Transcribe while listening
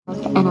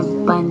an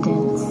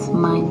abundance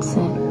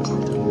mindset.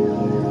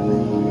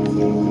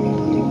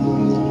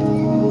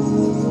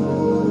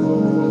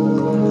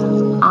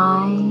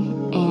 I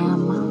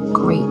am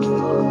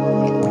grateful.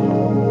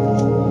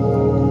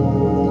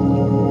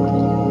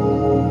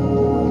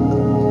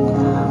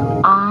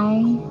 I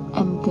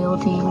am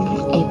building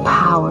a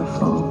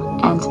powerful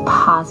and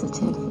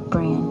positive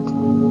brand.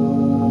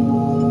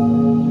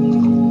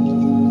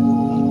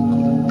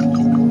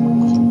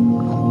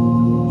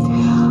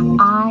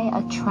 I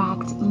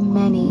attract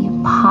many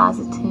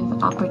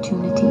positive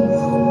opportunities.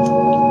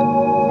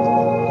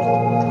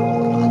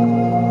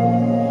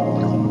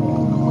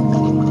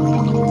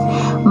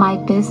 My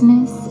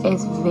business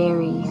is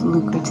very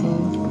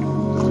lucrative.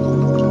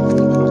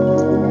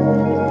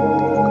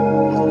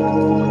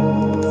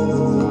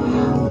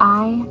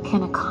 I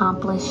can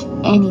accomplish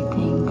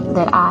anything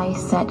that I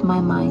set my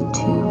mind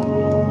to.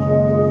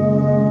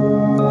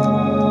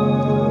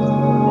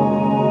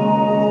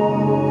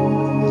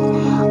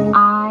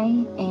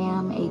 I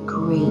am a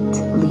great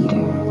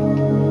leader.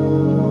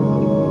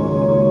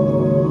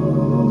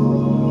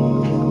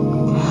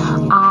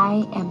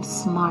 I am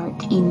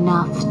smart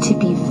enough to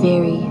be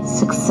very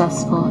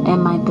successful in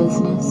my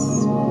business.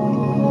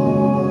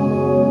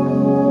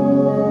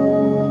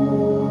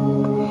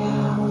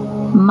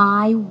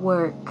 My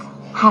work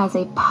has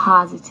a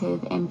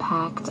positive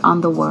impact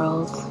on the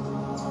world.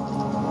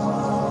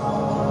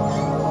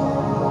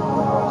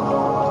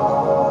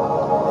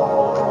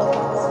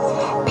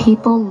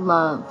 People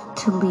love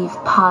to leave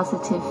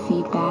positive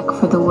feedback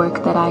for the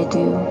work that I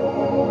do.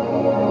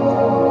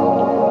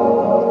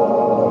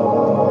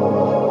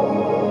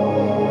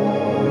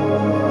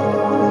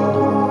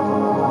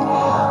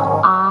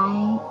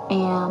 I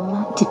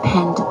am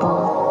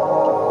dependable.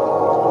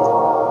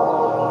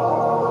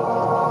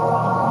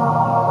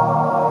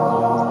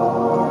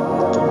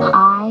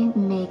 I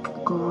make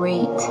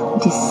great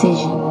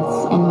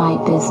decisions in my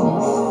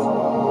business.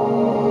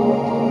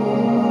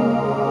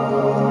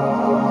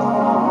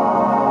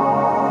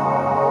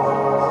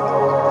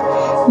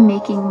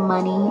 Making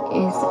money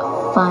is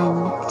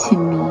fun to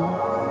me.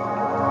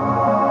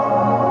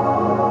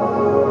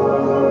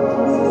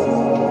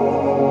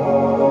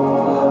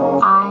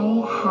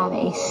 I have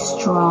a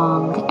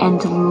strong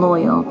and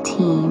loyal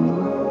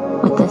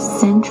team with a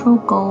central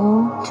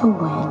goal to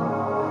win.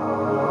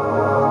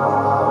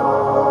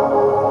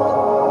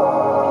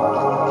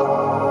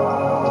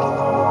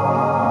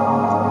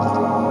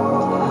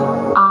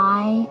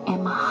 I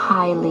am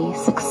highly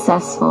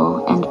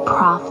successful and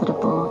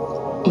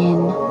profitable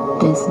in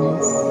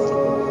business.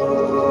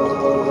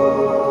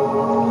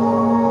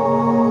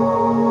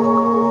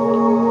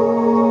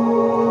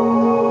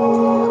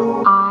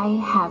 I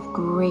have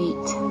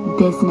great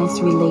business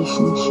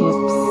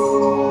relationships.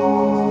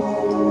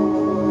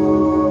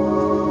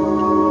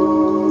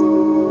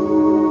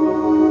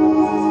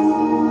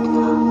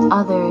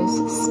 Others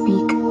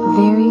speak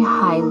very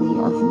highly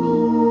of me.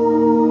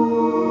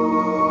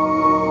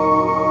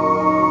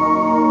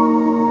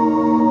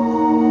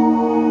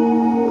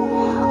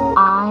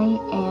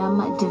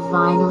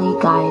 Divinely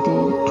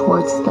guided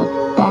towards the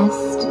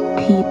best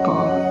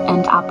people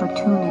and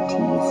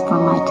opportunities for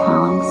my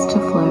talents to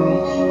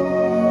flourish.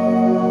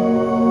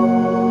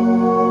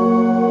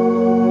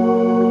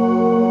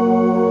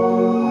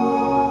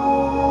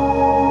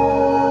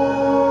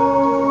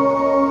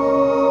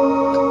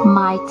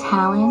 My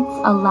talents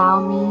allow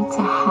me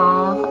to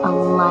have a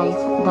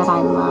life that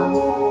I love.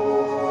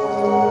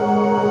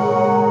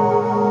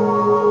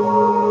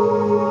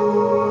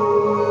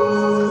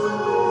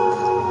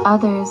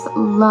 Others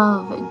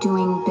love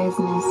doing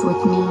business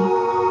with me.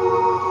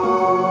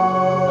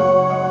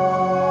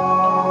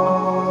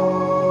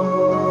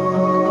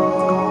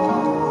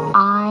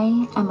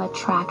 I am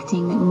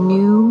attracting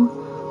new,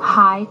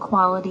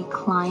 high-quality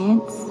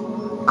clients,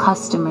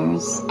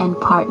 customers, and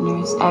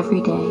partners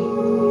every day.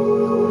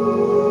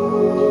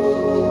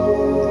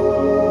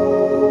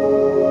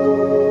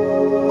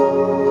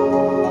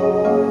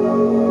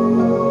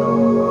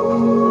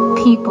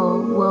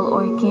 People will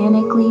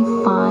organically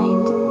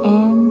find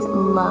and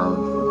love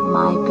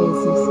my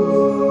businesses.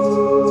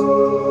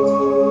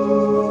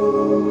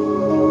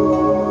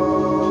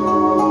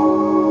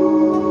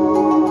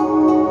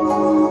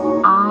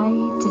 I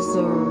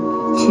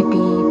deserve to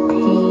be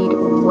paid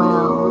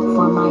well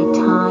for my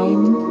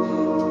time,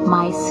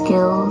 my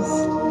skills,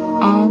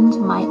 and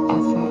my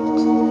effort.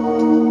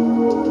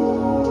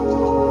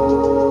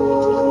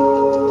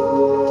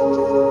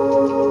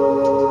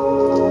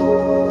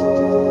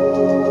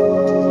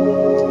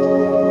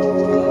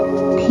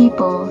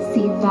 People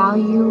see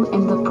value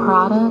in the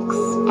products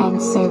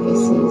and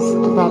services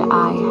that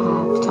I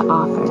have to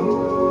offer.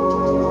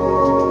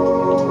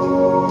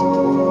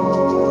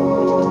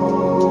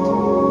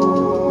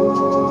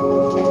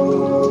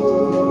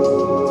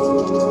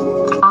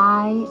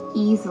 I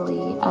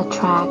easily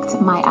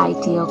attract my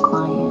ideal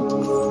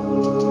clients.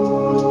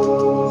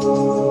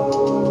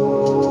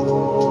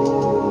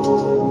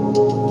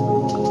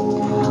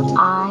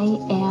 I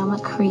am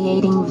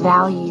creating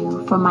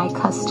value for my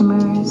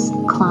customers,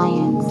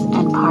 clients,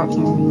 and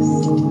partners.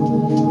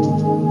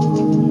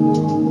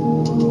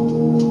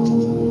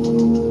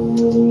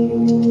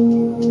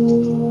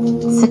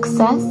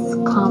 Success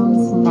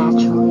comes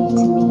naturally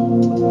to me.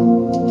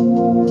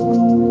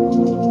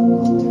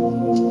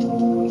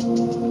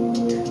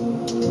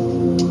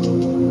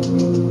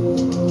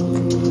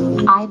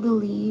 I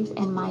believe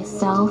in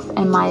myself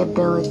and my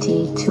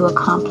ability to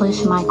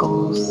accomplish my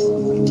goals.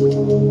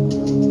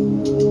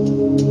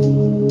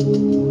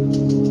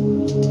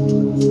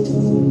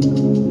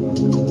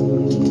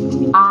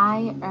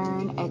 I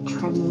earn a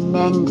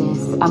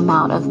tremendous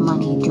amount of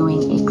money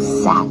doing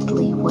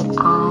exactly what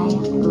I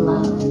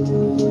love.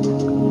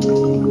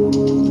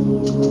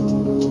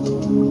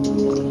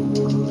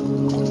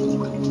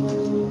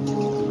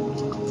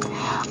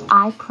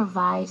 I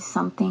provide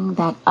something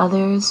that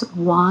others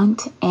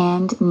want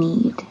and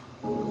need.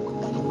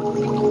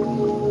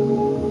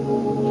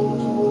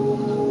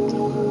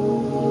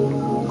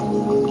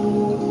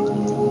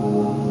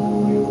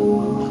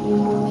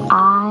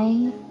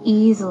 I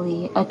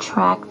easily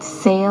attract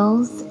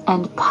sales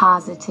and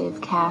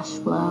positive cash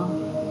flow.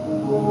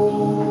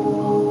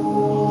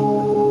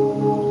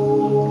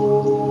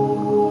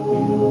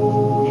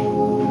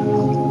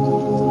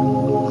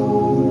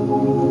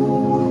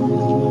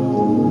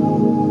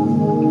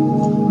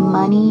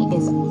 Money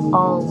is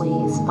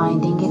always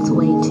finding its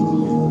way to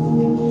me.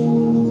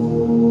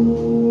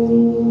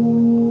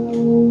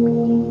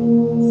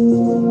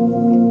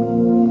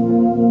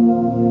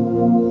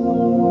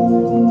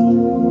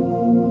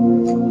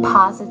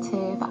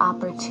 Positive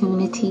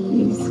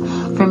opportunities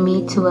for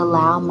me to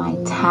allow my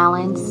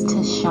talents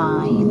to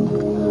shine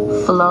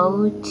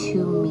flow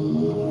to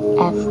me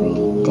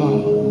every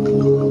day.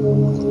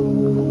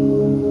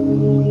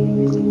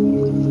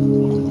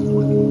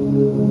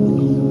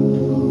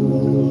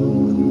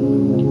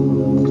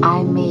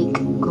 I make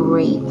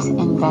great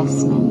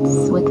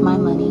investments with my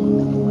money.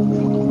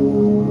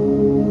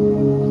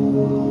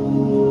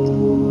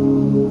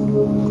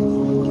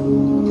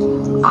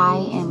 I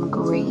am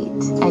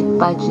great at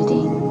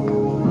budgeting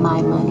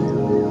my money.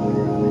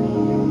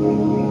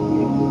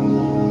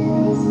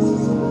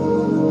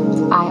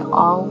 I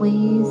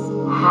always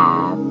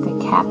have the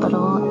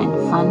capital and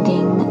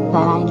funding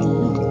that I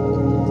need.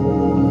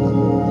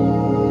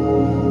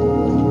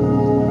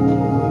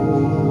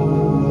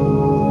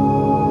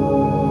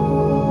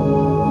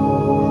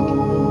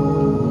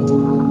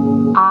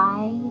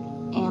 I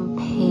am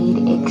paid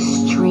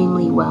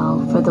extremely well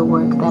for the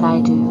work that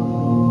I do.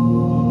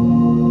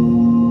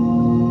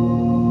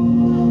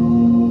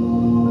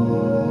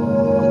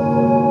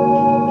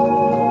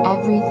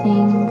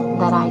 Everything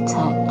that I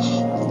touch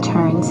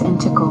turns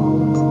into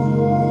gold.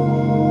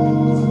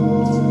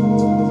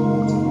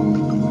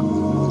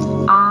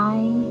 I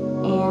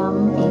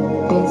am a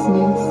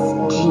business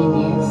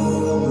genius.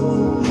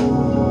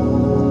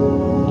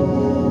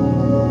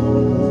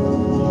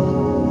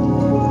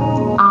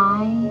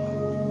 I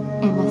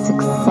am a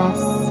success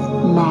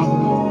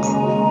magnet.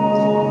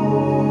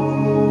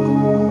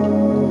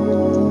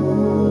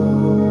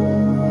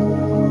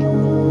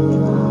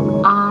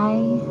 I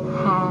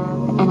have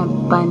an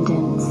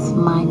abundance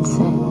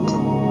mindset.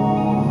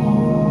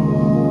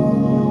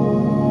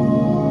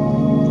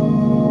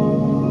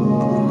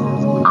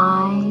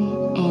 I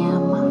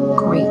am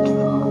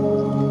grateful.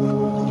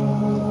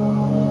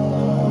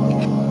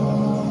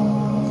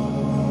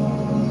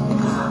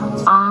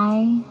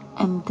 I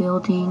am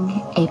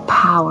building a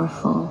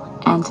powerful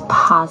and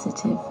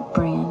positive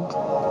brand.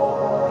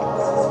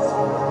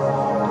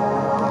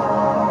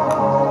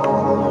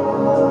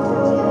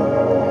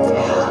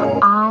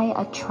 I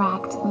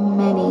attract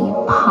many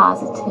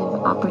positive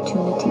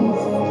opportunities.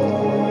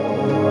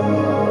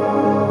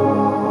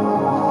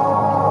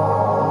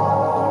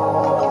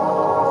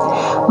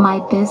 My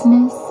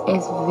business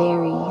is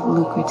very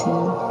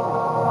lucrative.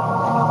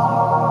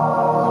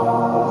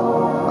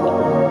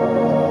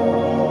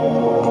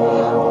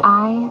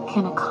 I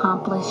can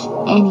accomplish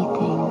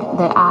anything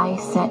that I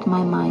set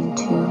my mind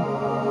to.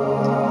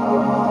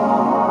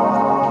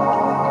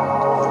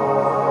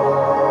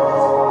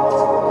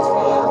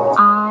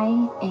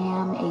 I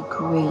am a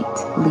great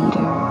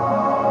leader.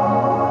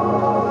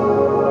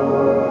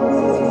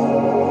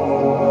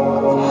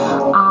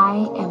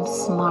 I am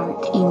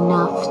smart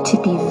enough to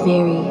be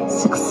very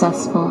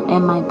successful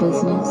in my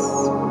business.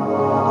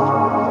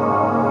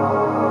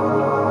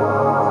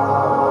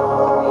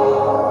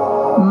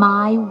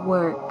 My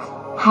work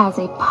has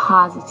a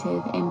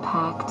positive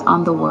impact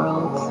on the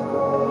world.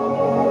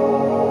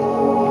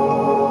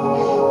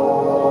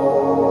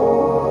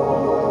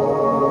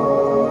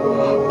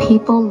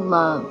 People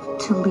love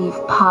to leave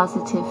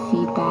positive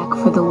feedback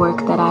for the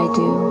work that I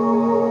do.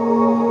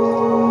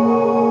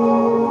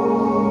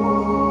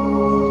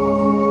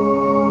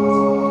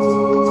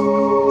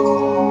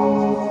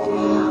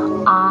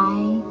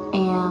 I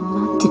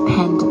am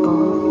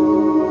dependable.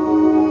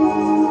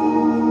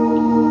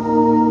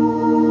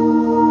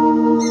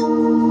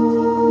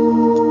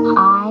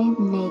 I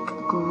make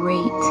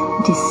great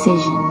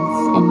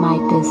decisions in my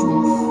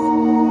business.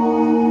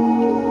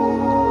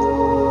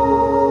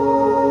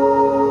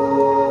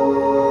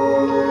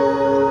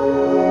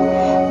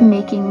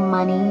 Making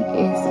money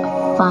is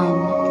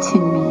fun to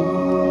me.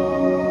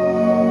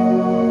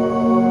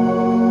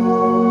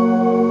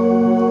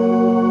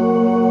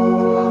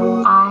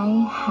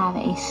 I have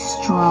a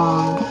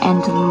strong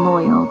and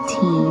loyal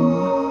team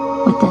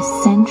with a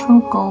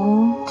central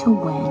goal to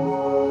win.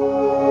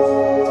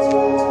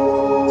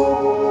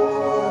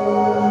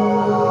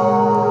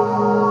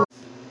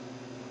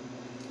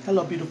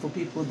 Hello, beautiful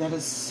people. That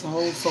is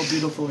so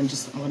beautiful, and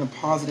just I'm going to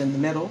pause it in the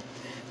middle.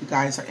 If you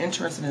guys are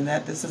interested in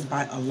that, this is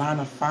by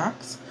Alana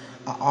Fox.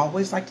 I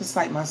always like to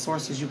cite my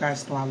sources. You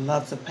guys know I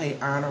love to pay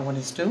honor when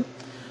it's due,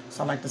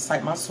 so I like to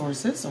cite my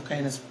sources. Okay,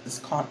 and it's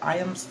called I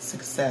Am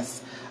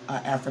Success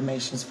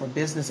Affirmations for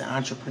Business and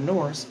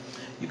Entrepreneurs.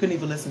 You can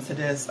even listen to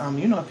this.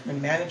 You know, if you're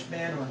in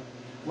management or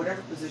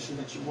whatever position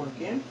that you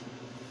work in,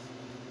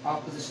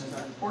 all positions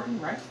are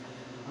important, right?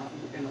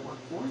 In the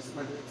workforce,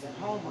 whether it's at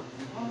home, working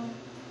from home,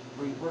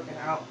 or you're working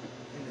out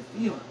in the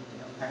field,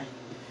 okay?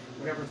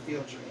 Whatever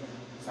field you're in.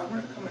 So I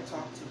wanted to come and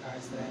talk to you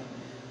guys today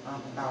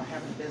about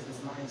having a business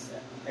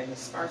mindset. Okay, and it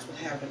starts with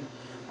having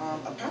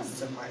a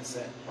positive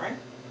mindset, right?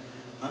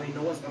 I mean,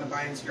 no one's going to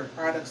buy into your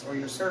products or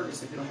your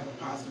service if you don't have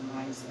a positive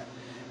mindset.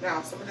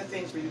 Now, some of the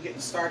things when you're getting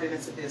started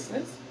into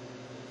business,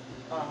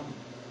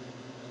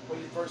 when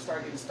you first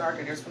start getting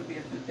started, there's going to be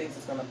a few things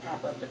that's going to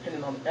pop up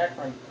depending on the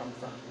background you come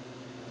from.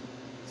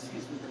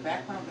 Excuse me, the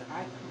background that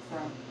I come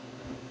from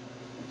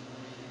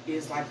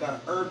is like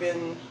a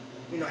urban,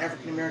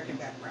 African-American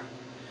background.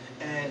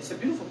 And it's a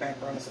beautiful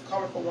background. It's a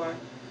colorful one.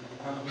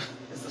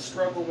 It's a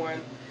struggle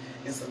one.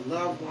 It's a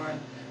love one.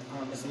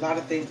 It's a lot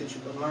of things that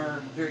you can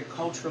learn, very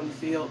culturally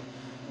filled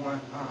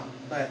one.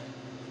 But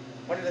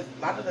a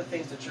lot of the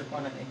things that you're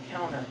going to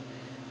encounter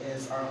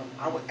is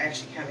I would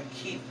actually kind of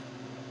keep,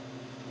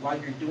 while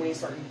you're doing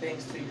certain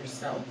things, to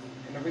yourself.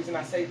 And the reason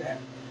I say that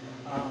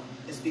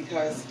is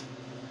because,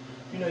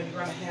 you're going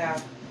to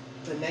have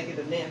the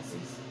negative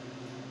Nancy's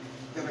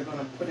that are going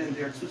to put in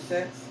their 2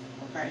 cents,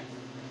 okay?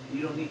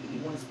 You don't need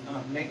anyone's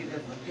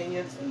negative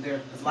opinions, and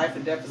because life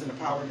and death is in the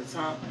power of the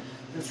tongue.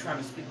 Just trying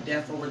to speak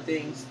death over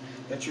things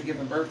that you're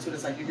giving birth to.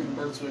 It's like you're giving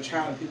birth to a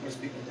child and people are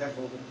speaking death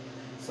over it.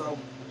 So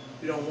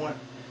you don't want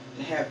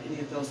to have any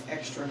of those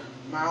extra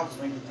mouths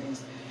or anything.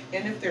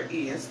 And if there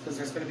is, because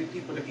there's going to be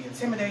people that be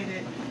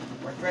intimidated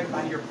or threatened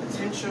by your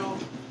potential,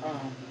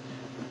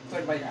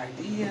 threatened by your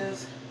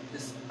ideas,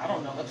 just, I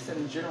don't know, upset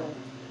in general,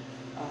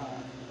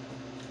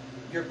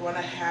 you're going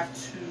to have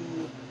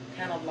to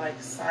kind of like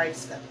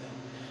sidestep them.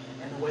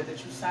 And the way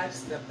that you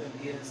sidestep them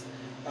is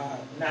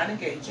not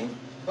engaging,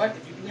 but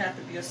if you do have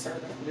to be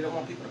assertive, we don't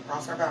want people to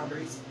cross our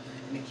boundaries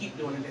and to keep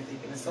doing it, they're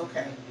thinking it's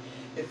okay.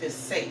 If it's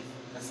safe,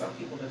 because some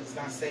people that it's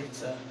not safe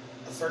to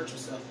assert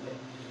yourself with.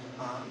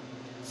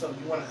 So if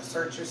you want to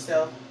assert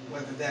yourself,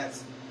 whether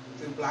that's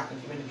through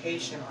blocking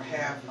communication or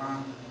have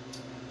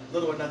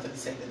little or nothing to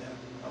say to them,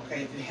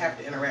 okay? If you have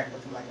to interact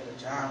with them like at a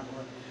job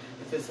or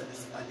if it's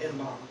an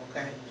in-law,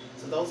 okay?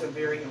 So those are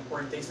very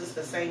important things. It's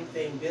the same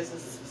thing.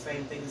 Business is the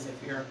same thing as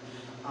if you're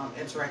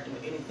interacting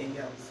with anything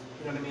else.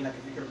 You know what I mean? Like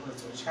if you're giving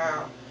birth to a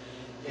child,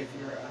 if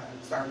you're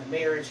starting a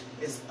marriage,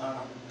 it's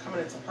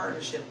coming into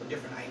partnership with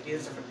different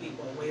ideas, different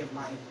people, a way of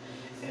life,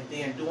 and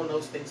then doing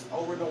those things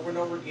over and over and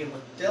over again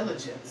with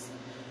diligence,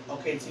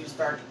 okay, till you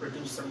start to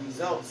produce some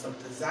results, some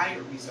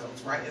desired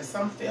results, right? And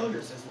some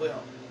failures as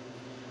well,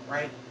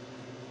 right?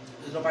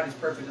 Because nobody's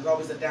perfect. There's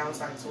always a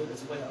downside to it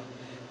as well.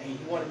 And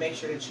you want to make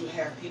sure that you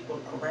have people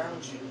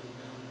around you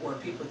or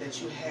people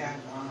that you have,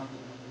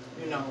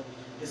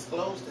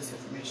 disclose this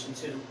information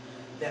to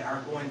that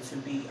are going to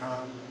be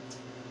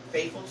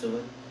faithful to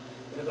it,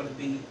 that are going to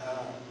be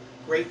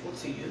grateful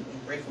to you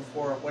and grateful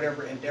for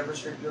whatever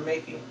endeavors you're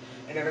making,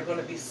 and that are going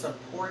to be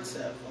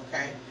supportive,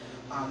 okay?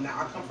 Now,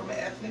 I come from an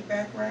ethnic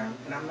background,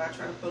 and I'm not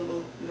trying to put a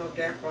little,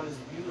 damper on this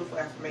beautiful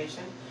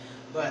affirmation,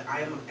 but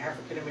I am an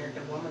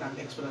African-American woman. I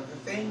mix with other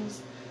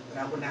things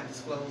that I would not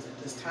disclose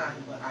at this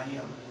time, but I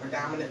am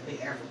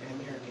predominantly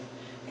African-American.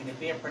 And in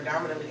being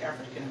predominantly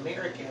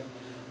African-American,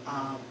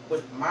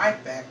 with my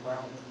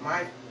background, with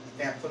my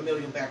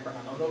familial background,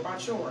 I don't know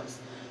about yours,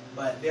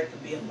 but there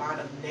could be a lot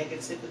of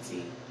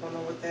negativity going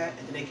on with that,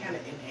 and then they kind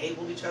of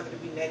enable each other to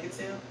be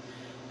negative.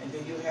 And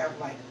then you have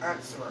like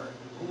aunts or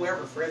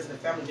whoever, friends in the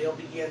family, they'll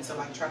begin to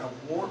like try to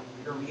warp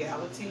your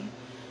reality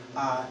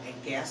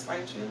and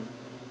gaslight you.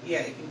 Yeah,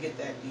 it can get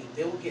that deep.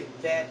 They will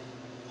get that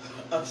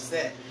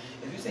upset.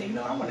 If you say,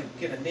 I want to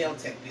get a nail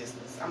tech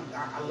business.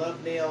 I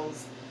love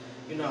nails.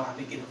 I've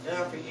been getting them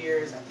done for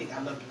years. I think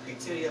I love the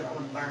creativity of it. I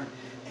want to learn.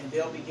 And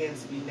they'll begin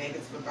to be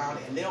negative about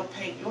it. And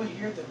you'll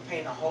hear them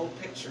paint a whole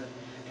picture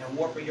and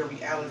warp your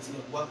reality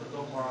of what could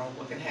go wrong,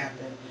 what can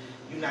happen.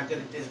 You're not good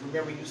at this.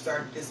 Remember, you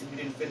started this and you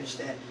didn't finish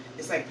that.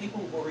 It's like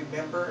people will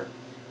remember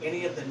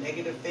any of the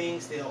negative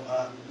things.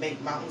 They'll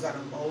make mountains out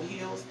of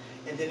molehills,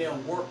 and then they'll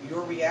warp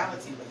your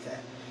reality with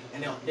that.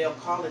 And they'll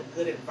call it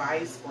good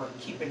advice or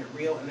keeping it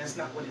real, and that's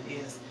not what it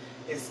is.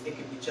 It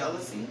can be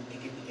jealousy,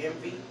 it can be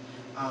envy,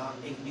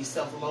 it can be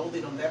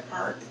self-loathing on that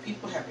part. If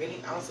people have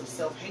any ounce of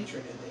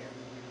self-hatred in there,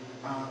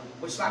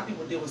 which a lot of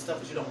people deal with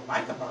stuff that you don't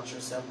like about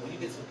yourself, when you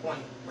get to the point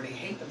where they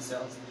hate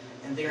themselves,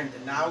 and they're in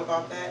denial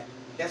about that,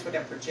 that's where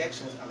that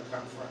projection is going to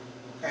come from.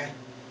 Okay?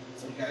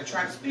 So you got to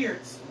try the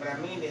spirits. What I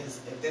mean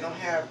is, if they don't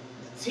have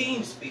the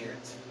team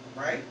spirit,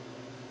 right?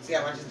 See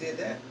how I just did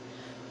that?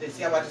 They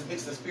see how I just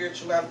mixed the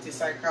spirituality,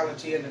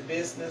 psychology, and the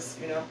business,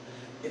 you know?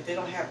 If they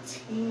don't have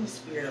team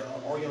spirit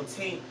or your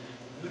team,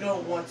 you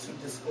don't want to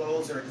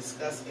disclose or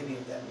discuss any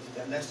of that with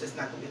them. That's just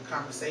not going to be a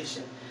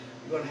conversation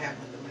you're going to have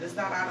with them. And it's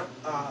not out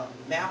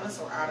of malice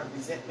or out of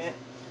resentment.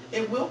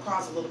 It will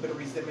cause a little bit of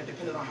resentment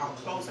depending on how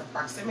close and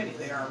proximity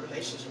they are in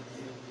relationship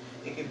with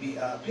you. It could be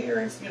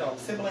parents, you know,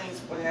 siblings,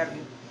 what have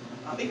you.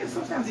 It can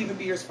sometimes even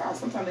be your spouse.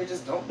 Sometimes they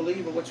just don't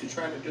believe in what you're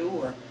trying to do,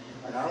 or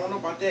like, I don't know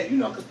about that, you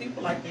know, because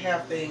people like to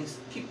have things,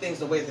 keep things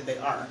the way that they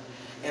are.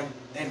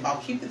 And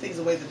about keeping things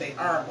the way that they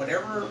are,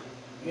 whatever,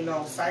 you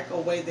know,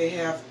 psycho way they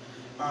have,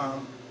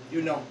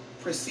 you know,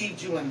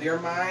 perceived you in their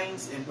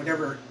minds, and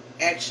whatever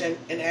action,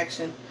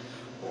 inaction,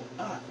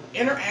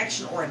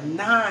 interaction or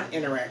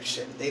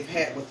non-interaction they've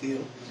had with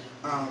you,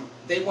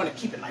 they want to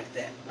keep it like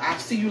that. I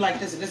see you like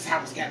this, and this is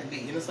how it's got to be.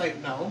 And it's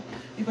like, no,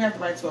 people have the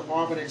right to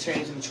evolve and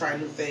change and to try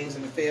new things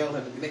and to fail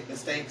and to make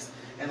mistakes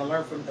and to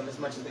learn from them as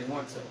much as they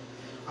want to.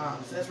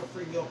 So that's where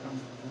free will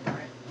comes from,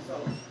 right? So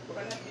we're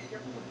going to have to get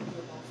careful with those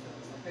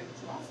things, okay?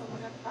 But you also want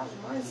to have a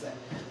positive mindset.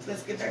 So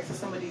let's get back to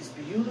some of these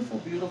beautiful,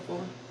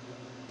 beautiful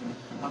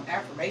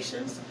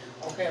affirmations.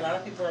 Okay, a lot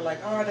of people are like,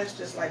 oh, that's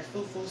just like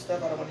foo-foo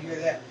stuff. I don't want to hear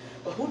that.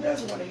 But who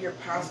doesn't want to hear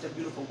positive,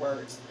 beautiful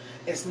words?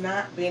 It's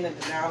not being in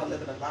denial and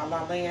living in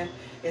la-la land.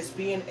 It's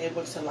being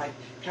able to like,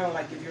 kind of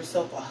like give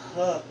yourself a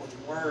hug with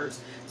words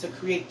to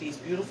create these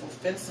beautiful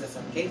fences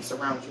and gates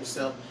around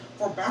yourself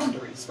for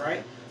boundaries,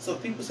 right? So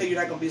if people say you're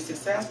not going to be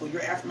successful,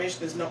 your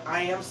affirmation is, no,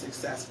 I am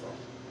successful.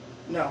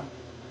 No,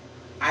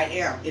 I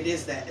am. It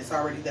is that. It's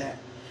already that.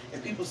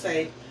 If people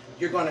say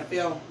you're going to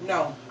fail,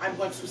 no, I'm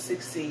going to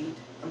succeed.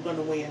 I'm going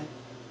to win.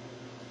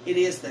 It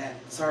is that.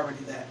 It's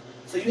already that.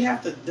 So you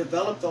have to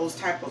develop those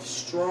type of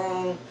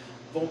strong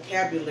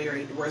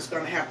vocabulary where it's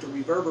going to have to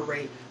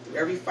reverberate through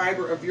every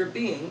fiber of your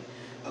being.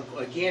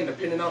 Again,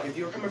 depending on if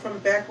you're coming from a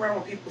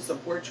background where people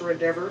support your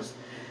endeavors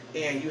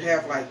and you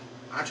have like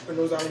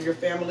entrepreneurs out in your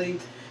family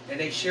and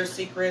they share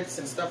secrets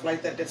and stuff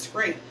like that, that's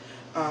great.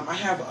 I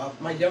have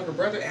my younger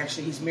brother,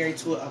 actually, he's married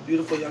to a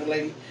beautiful young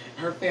lady.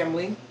 Her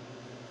family,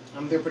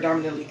 they're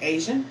predominantly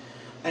Asian,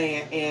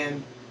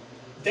 and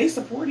they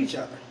support each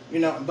other, you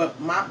know. But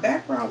my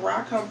background, where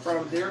I come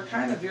from, they're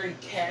kind of very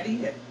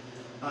catty and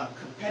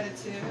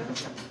competitive,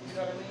 you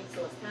know what I mean?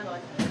 So it's kind of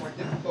like more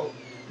difficult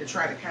to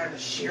try to kind of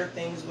share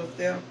things with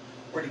them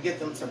or to get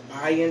them to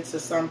buy into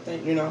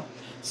something, you know.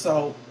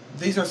 So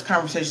these are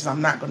conversations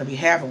I'm not going to be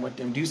having with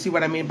them. Do you see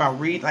what I mean about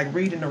read? Like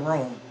read in the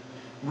room.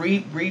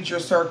 Read your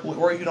circle,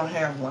 or you don't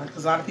have one,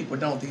 because a lot of people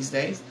don't these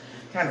days.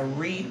 Kind of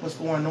read what's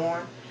going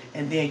on,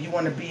 and then you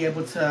want to be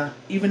able to,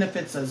 even if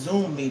it's a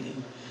Zoom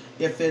meeting,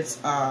 if it's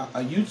a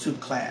YouTube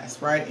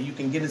class, right? And you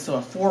can get into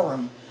a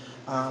forum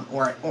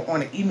or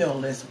on an email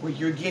list where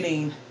you're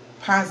getting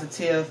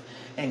positive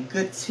and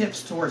good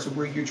tips towards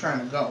where you're trying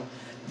to go.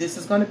 This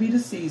is going to be the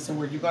season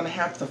where you're going to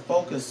have to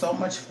focus so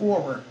much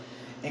forward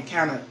and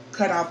kind of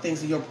cut out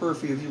things in your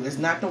peripheral view. It's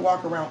not to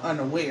walk around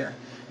unaware.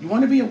 You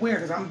want to be aware,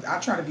 because I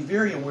try to be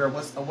very aware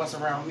of what's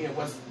around me and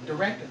what's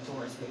directed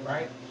towards me,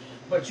 right?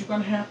 But you're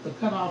going to have to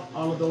cut off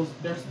all of those.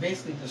 There's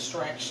basically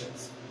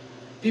distractions.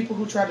 People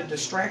who try to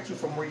distract you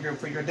from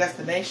for your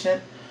destination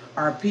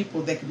are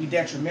people that can be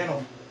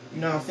detrimental,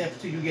 you know what I'm saying,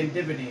 to you getting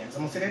dividends.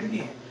 I'm going to say that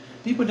again.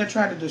 People that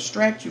try to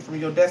distract you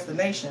from your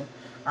destination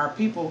are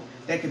people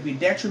that could be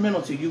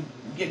detrimental to you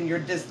getting your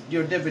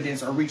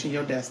dividends or reaching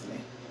your destiny,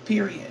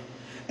 period.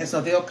 And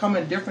so they'll come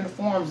in different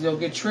forms. They'll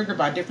get triggered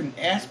by different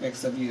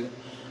aspects of you.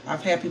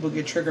 I've had people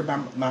get triggered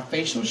by my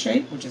facial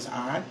shape, which is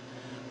odd,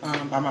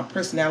 by my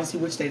personality,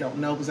 which they don't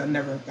know because I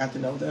never got to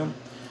know them.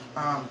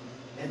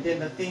 And then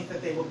the things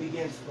that they will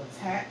begin to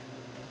attack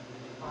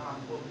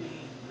will be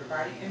your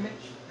body image,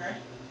 okay?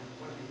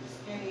 Whether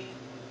you're skinny,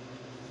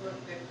 slim,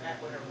 thick, fat,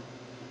 whatever.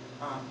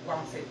 Well,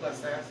 I'm going to say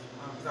plus size,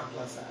 because I'm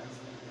plus size.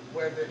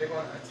 Whether they're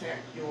going to attack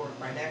your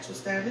financial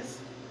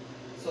status.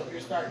 So if you're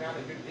starting out,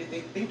 if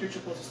they think that you're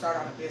supposed to start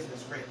out a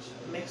business rich,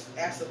 it makes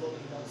absolutely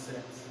no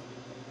sense.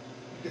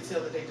 You can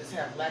tell that they just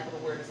have lack of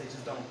awareness. They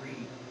just don't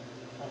read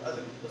on other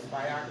people's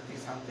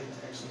biographies how things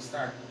actually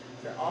start.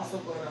 They're also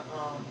going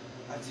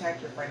to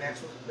attack your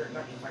financial,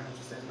 not your financial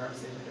status,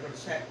 but they're going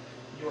to attack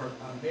your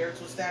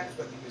marital status,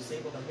 whether you're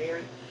single or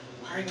married.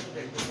 How are you going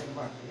to do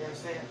that? You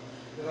understand?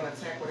 They're going to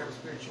attack whatever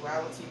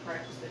spirituality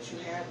practice that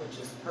you have,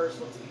 which is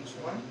personal to each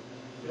one.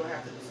 You don't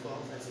have to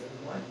disclose that to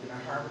anyone. You're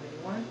not harming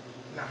anyone.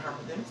 You're not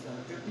harming them. It's none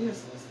of their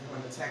business. They're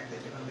going to attack that.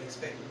 They're going to make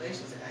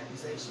speculations and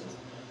accusations,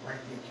 right?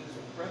 The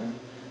accuser of the brother.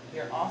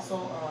 They're also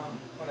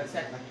going to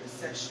attack like your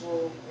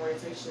sexual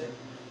orientation,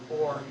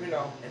 or, you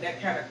know, and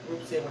that kind of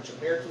groups in with your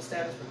marital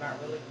status, but not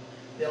really.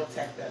 They'll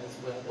attack that as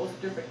well. Those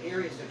are different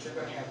areas that you're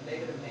going to have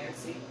negative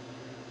Nancy,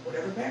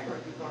 whatever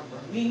background you come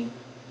from. Me,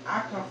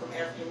 I come from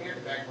African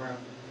American background,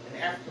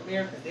 and African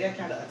Americans, they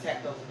kind of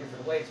attack those in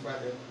different ways,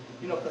 rather,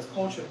 you know, because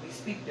culturally we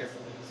speak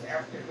differently. So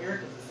African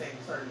Americans are saying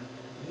certain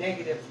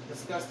negative,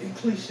 disgusting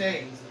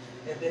cliches,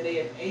 and then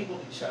they enable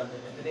each other,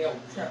 and then they'll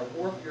try to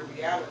warp your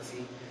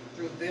reality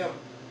through them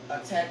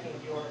attacking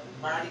your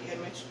body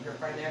image, your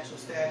financial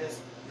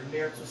status, your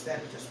marital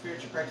status, your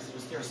spiritual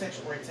practices, your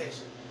sexual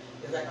orientation.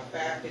 It's like a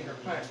five-finger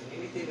punch, and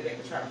anything that they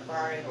can try to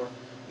find or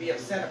be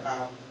upset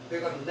about, they're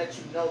going to let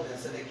you know that.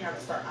 So they kind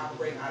of start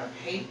operating out of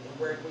hate, and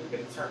where we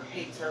get the term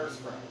haters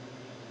from,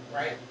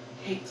 right?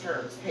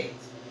 Haters, hate.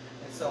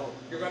 And so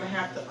you're going to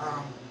have to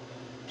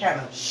kind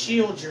of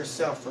shield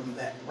yourself from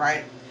that,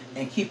 right?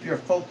 And keep your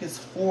focus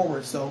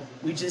forward. So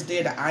we just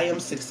did a I am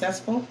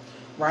successful,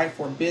 right,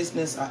 for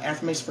business,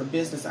 affirmation for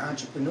business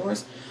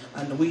entrepreneurs.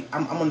 And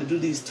I'm going to do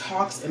these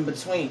talks in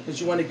between, because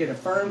you want to get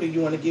affirmed or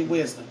you want to get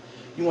wisdom.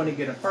 You want to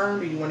get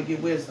affirmed or you want to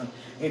get wisdom.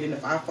 And then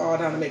if I fall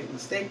down and make a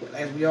mistake,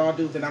 as we all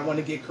do, then I want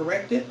to get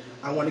corrected,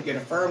 I want to get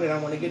affirmed, and I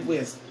want to get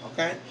wisdom,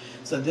 okay?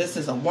 So this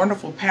is a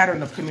wonderful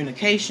pattern of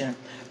communication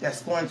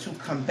that's going to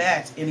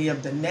combat any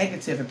of the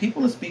negative. And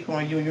people will speak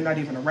on you and you're not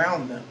even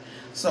around them.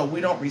 So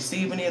we don't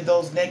receive any of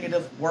those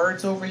negative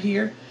words over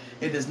here.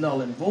 It is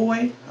null and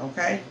void,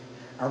 okay?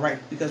 All right,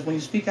 because when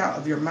you speak out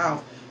of your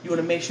mouth, you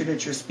want to make sure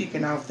that you're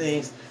speaking out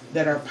things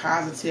that are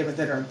positive and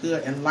that are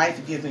good and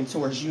life-giving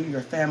towards you,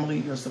 your family,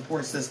 your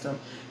support system,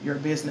 your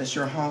business,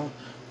 your home,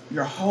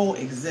 your whole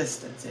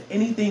existence. And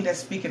anything that's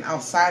speaking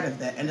outside of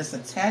that and it's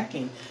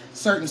attacking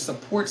certain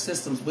support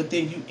systems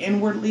within you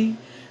inwardly,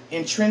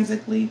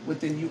 intrinsically,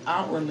 within you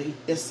outwardly,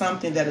 is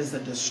something that is a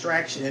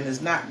distraction and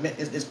is not meant,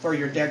 is for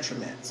your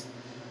detriment.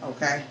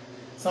 Okay?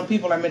 Some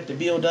people are meant to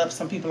build up,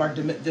 some people are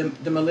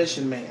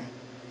demolition man.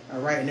 All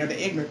right, and they're the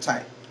ignorant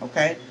type.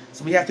 Okay,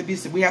 so we have to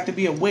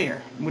be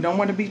aware. We don't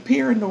want to be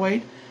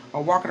paranoid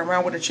or walking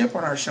around with a chip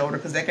on our shoulder,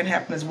 because that can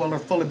happen as well, or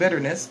full of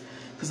bitterness.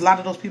 Because a lot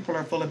of those people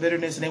are full of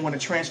bitterness and they want to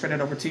transfer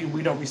that over to you.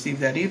 We don't receive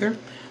that either.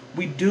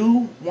 We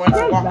do want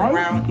to walk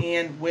around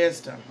in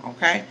wisdom.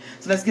 Okay,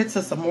 so let's get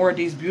to some more of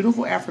these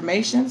beautiful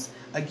affirmations.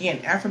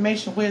 Again,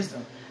 affirmation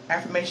wisdom,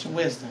 affirmation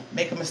wisdom.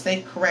 Make a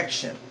mistake,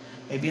 correction.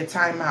 Maybe a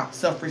timeout,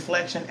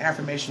 self-reflection,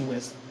 affirmation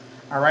wisdom.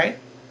 All right.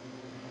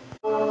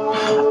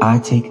 I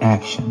take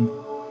action,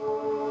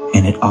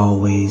 and it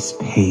always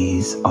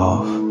pays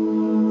off.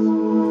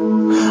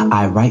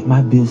 I write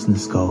my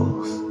business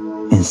goals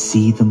and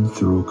see them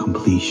through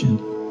completion.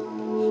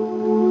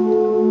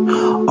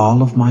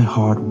 All of my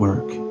hard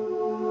work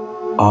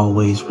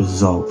always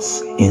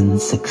results in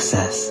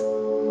success.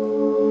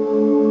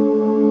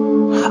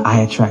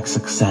 I attract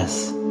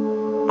success,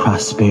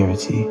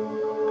 prosperity,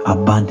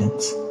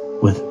 abundance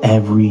with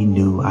every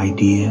new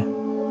idea.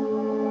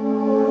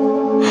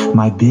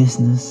 My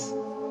business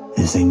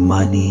is a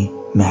money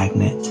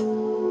magnet.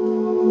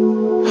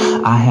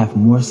 I have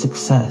more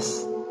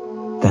success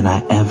than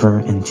I ever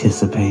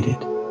anticipated.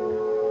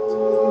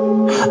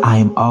 I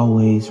am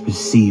always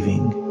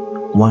receiving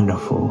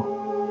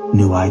wonderful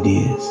new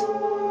ideas.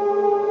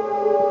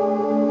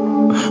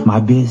 My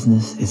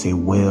business is a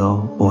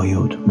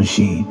well-oiled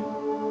machine.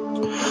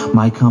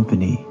 My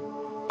company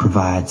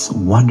provides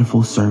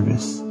wonderful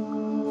service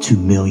to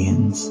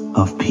millions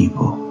of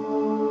people.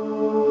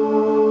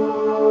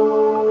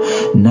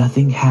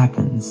 Nothing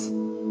happens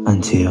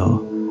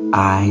until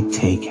I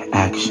take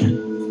action.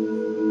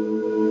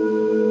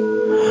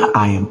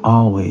 I am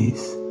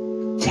always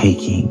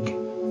taking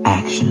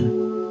action.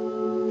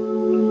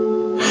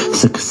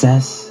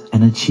 Success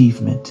and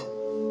achievement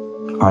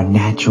are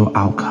natural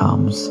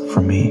outcomes for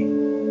me.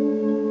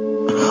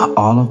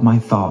 All of my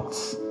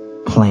thoughts,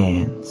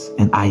 plans,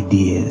 and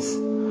ideas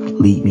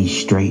lead me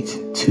straight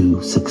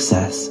to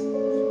success.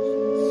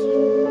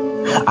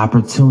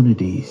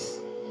 Opportunities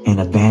and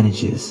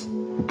advantages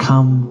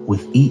come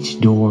with each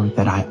door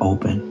that I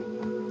open.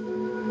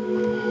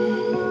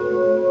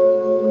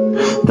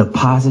 The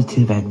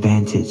positive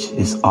advantage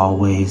is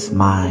always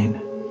mine.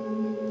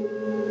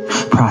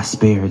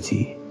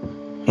 Prosperity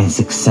and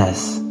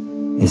success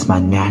is my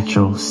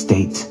natural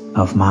state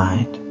of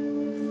mind.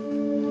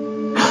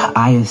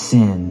 I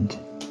ascend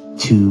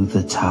to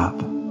the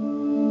top.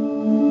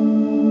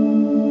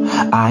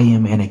 I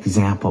am an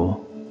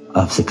example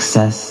of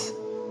success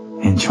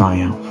and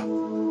triumph.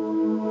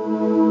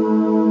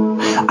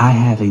 I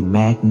have a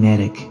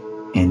magnetic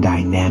and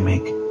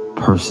dynamic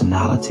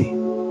personality.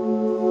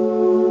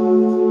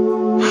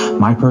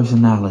 My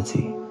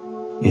personality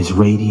is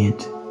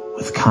radiant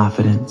with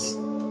confidence,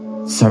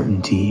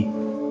 certainty,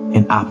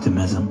 and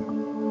optimism.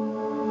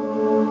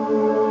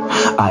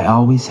 I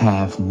always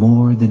have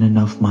more than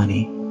enough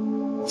money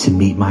to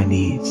meet my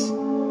needs.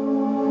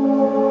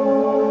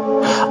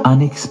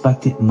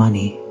 Unexpected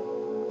money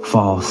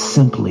falls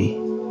simply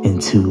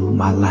into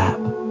my lap.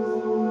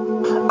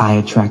 I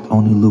attract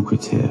only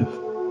lucrative,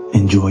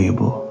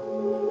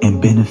 enjoyable,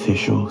 and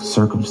beneficial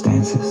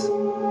circumstances.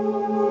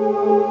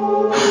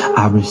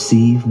 I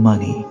receive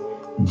money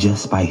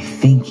just by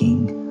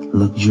thinking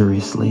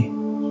luxuriously.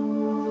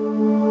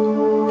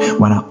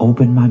 When I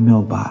open my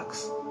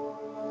mailbox,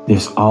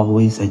 there's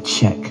always a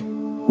check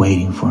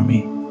waiting for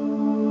me.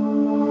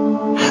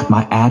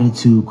 My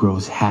attitude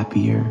grows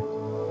happier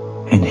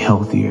and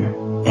healthier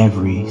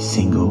every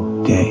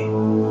single day.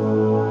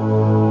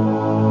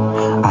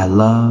 I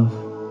love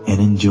and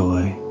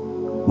enjoy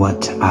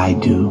what I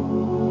do.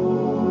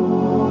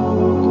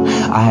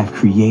 I have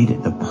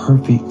created the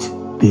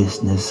perfect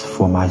business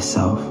for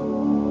myself.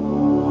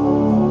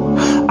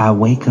 I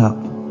wake up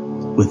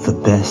with the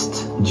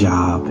best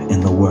job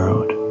in the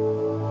world.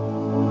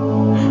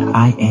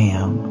 I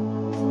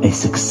am a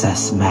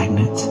success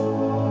magnet.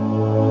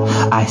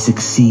 I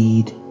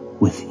succeed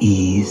with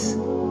ease.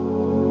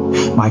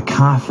 My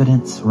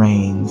confidence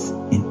reigns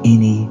in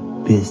any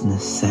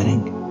business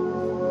setting.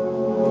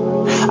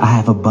 I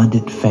have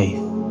abundant faith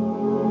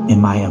in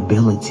my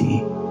ability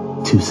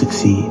to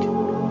succeed.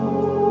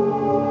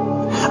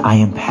 I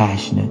am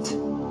passionate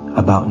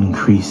about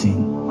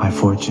increasing my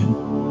fortune.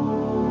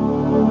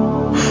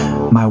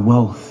 My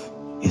wealth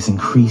is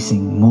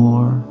increasing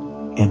more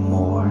and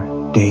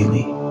more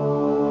daily.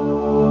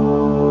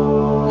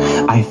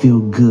 I feel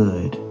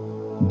good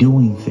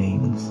doing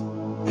things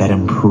that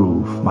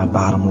improve my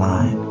bottom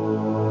line.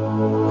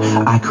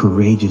 I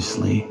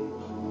courageously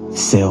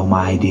sell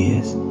my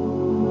ideas.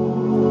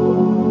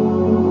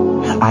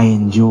 I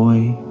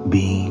enjoy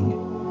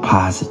being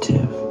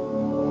positive.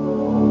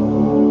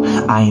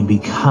 I am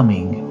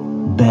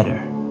becoming better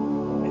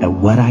at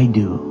what I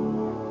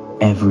do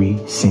every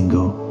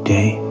single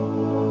day.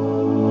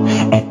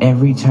 At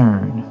every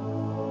turn,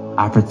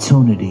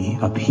 opportunity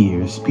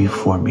appears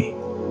before me.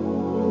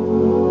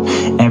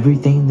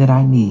 Everything that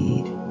I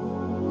need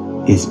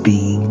is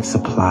being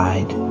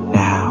supplied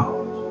now.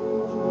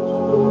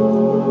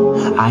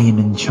 I am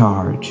in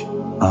charge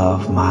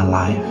of my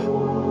life.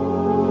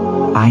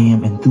 I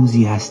am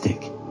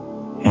enthusiastic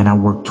and I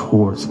work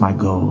towards my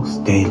goals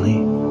daily.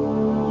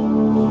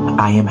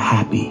 I am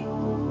happy,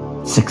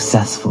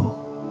 successful,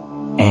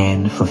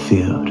 and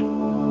fulfilled.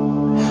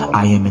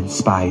 I am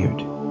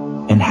inspired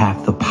and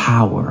have the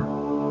power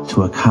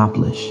to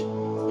accomplish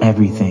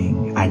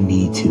everything I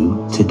need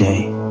to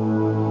today.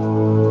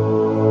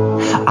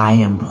 I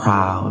am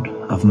proud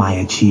of my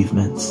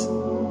achievements.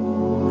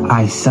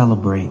 I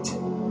celebrate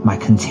my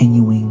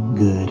continuing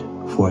good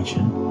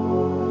fortune.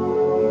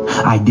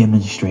 I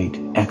demonstrate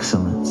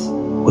excellence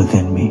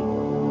within me.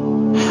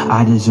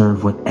 I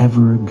deserve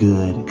whatever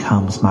good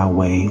comes my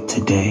way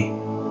today.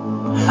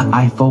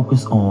 I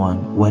focus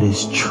on what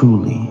is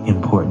truly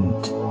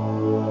important.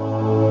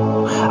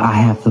 I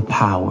have the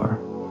power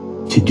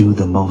to do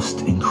the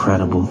most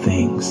incredible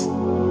things.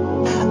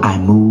 I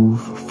move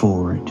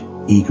forward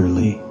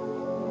eagerly.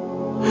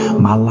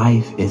 My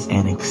life is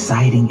an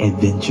exciting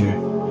adventure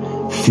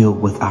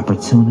filled with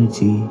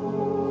opportunity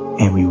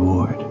and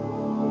reward.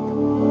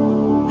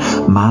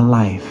 My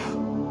life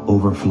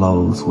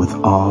overflows with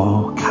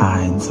all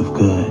kinds of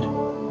good.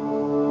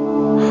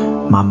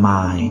 My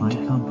mind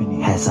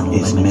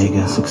is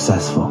mega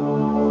successful.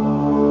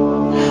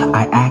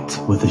 I act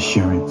with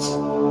assurance,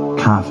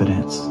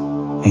 confidence,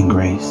 and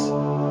grace.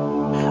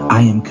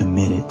 I am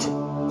committed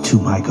to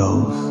my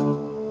goals.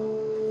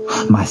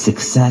 My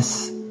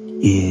success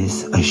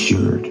is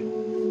assured.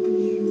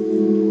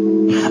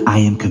 I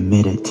am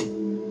committed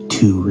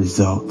to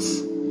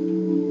results.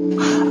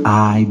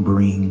 I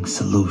bring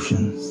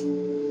solutions.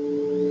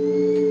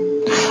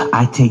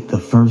 I take the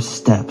first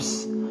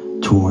steps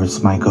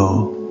towards my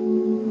goal.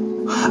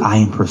 I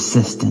am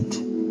persistent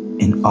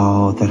in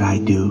all that I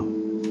do.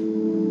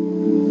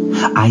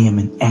 I am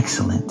an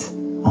excellent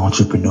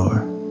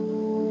entrepreneur.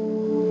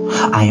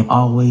 I am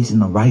always in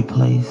the right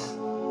place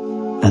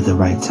at the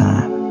right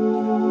time.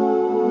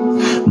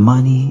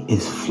 Money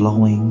is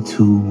flowing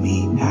to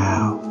me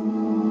now.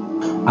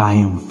 I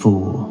am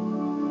full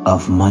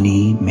of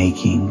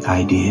money-making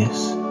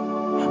ideas.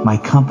 My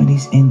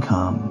company's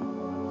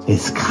income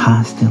is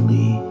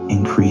constantly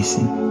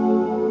increasing.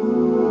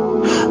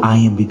 I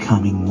am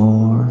becoming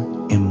more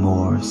and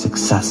more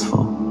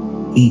successful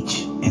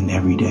each and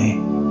every day.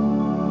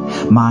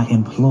 My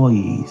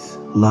employees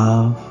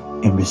love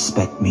and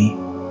respect me.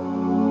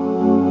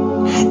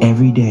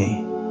 Every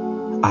day,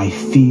 I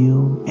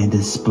feel and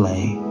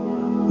display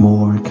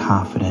more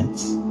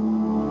confidence.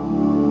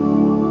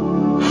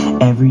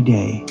 Every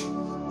day,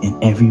 in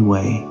every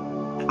way,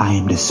 I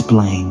am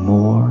displaying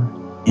more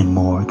and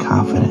more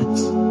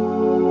confidence.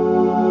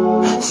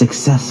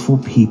 Successful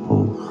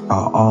people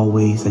are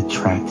always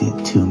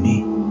attracted to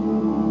me.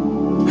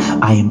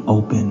 I am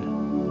open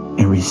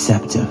and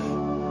receptive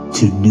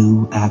to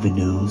new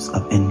avenues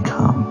of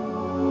income.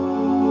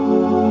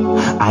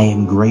 I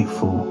am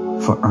grateful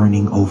for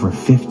earning over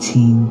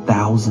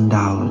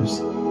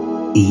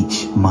 $15,000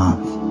 each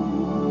month.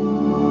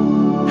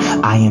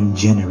 I am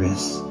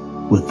generous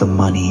with the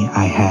money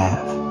I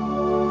have.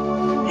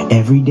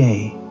 Every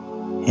day,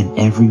 in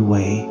every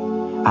way,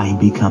 I am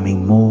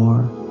becoming more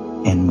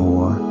and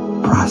more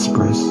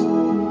prosperous.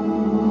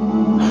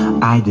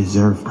 I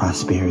deserve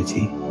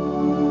prosperity.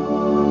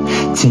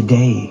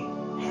 Today,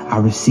 I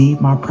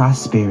receive my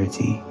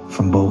prosperity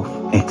from both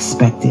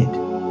expected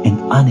and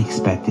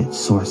unexpected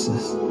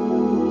sources.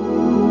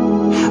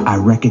 I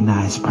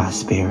recognize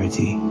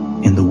prosperity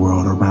in the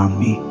world around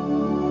me,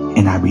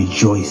 and I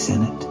rejoice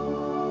in it.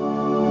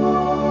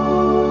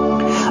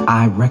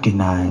 I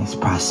recognize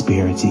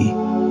prosperity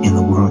in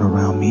the world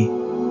around me,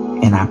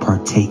 and I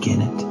partake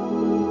in it.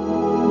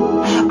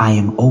 I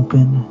am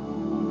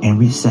open and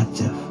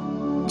receptive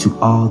to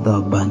all the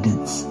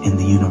abundance in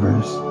the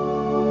universe.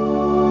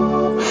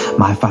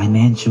 My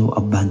financial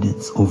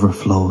abundance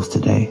overflows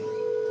today.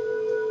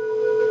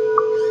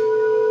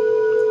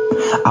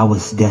 I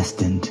was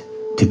destined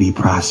to be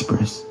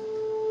prosperous.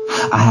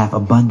 I have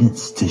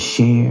abundance to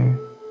share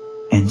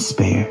and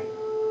spare.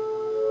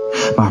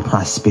 My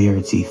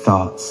prosperity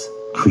thoughts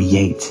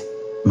create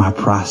my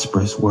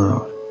prosperous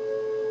world.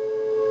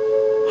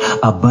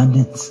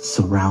 Abundance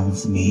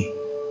surrounds me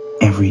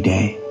every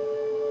day.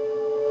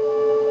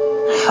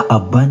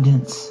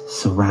 Abundance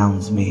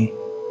surrounds me.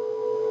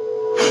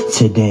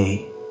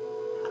 Today,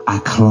 I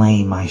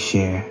claim my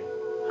share.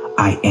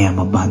 I am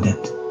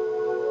abundant.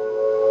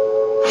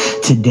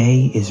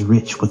 Today is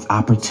rich with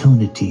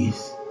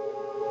opportunities,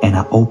 and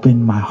I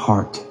open my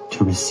heart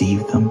to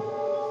receive them.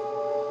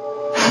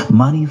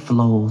 Money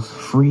flows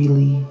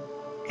freely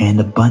and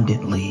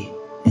abundantly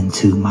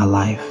into my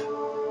life.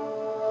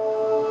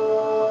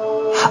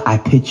 I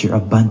picture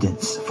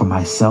abundance for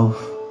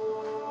myself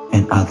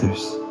and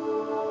others.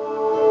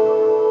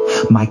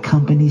 My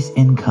company's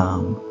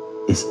income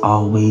is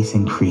always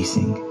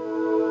increasing.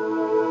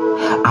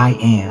 I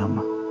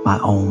am my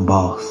own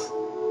boss.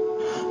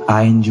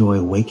 I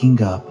enjoy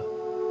waking up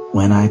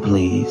when I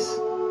please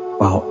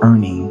while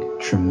earning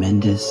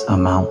tremendous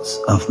amounts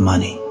of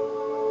money.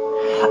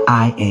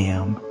 I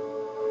am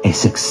a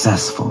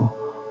successful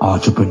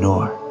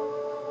entrepreneur.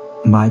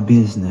 My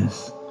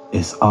business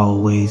is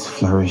always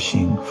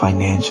flourishing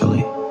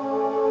financially.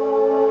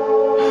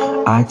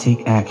 I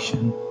take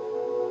action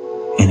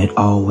and it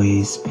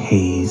always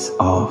pays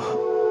off.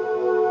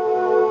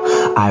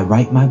 I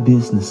write my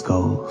business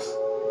goals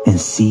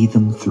and see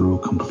them through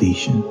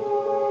completion.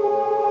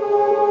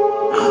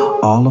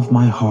 All of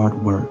my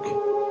hard work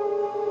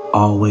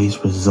always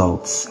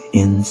results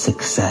in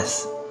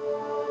success.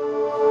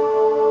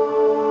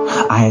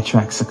 I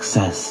attract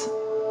success,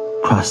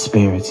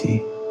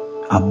 prosperity,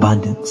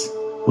 abundance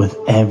with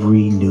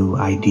every new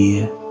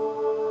idea.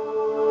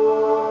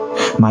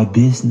 My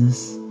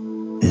business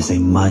is a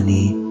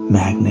money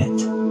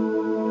magnet.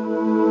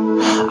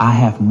 I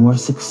have more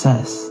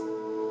success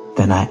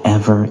than I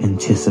ever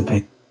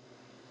anticipated.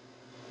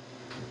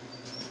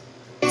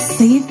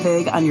 Save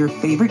big on your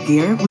favorite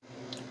gear.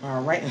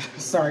 All right,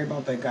 sorry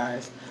about that,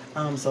 guys.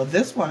 So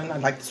this one,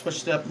 I'd like to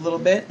switch it up a little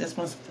bit. This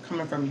one's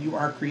coming from You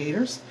Are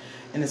Creators,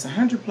 and it's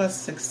 100 plus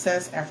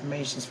success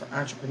affirmations for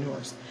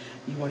entrepreneurs.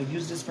 You want to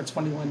use this for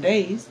 21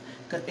 days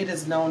because it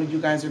is known that you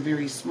guys are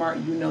very smart.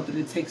 You know that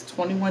it takes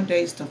 21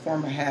 days to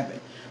form a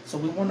habit. So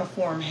we want to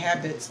form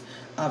habits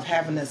of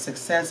having a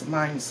success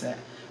mindset.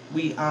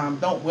 We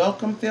don't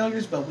welcome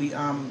failures, but we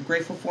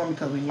grateful for them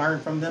because we learn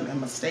from them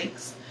and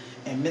mistakes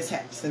and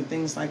mishaps and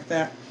things like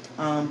that.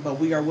 But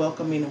we are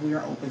welcoming and we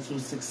are open to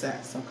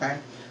success, okay?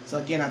 So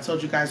again, I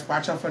told you guys,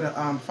 watch out for the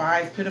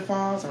 5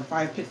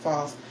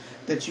 pitfalls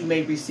that you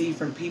may receive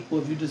from people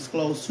if you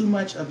disclose too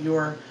much of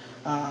your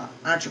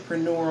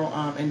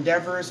entrepreneurial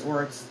endeavors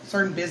or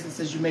certain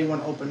businesses you may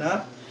want to open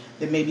up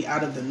that may be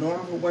out of the norm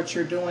of what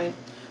you're doing.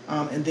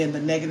 And then the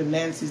negative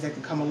Nancy's that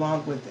can come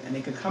along with it. And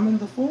they could come in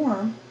the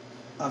form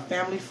of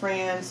family,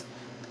 friends,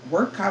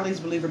 work colleagues,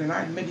 believe it or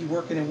not. You may be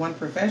working in one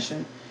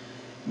profession.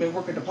 You may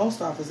work at the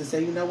post office and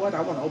say, you know what,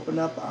 I want to open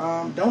up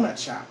a donut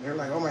shop. They're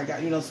like, oh my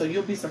God, so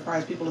you'll be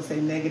surprised. People will say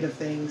negative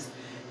things.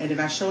 And then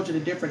I showed you the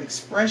different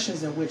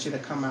expressions in which it'll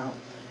come out.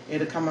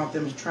 It'll come out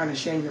them trying to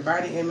shame your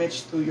body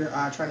image through your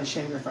trying to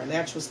shame your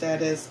financial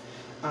status,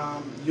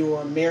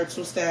 your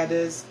marital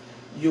status,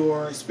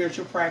 your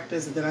spiritual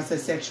practice, and then I said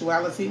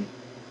sexuality.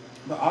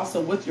 But also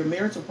with your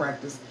marital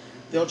practice,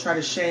 they'll try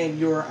to shame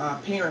your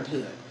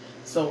parenthood.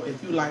 So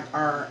if you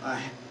are a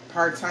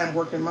part-time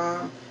working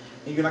mom,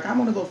 and you're like, I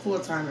want to go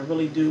full-time and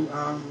really do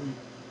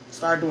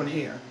start doing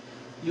hair,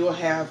 you'll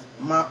have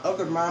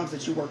other moms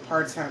that you work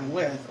part-time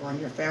with or in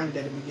your family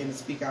that begin to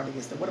speak out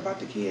against it. What about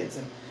the kids?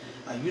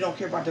 And you don't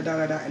care about the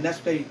da-da-da. And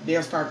that's what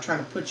they'll start trying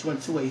to put you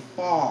into a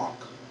fog.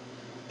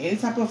 Any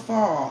type of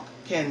fog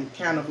can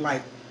kind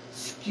of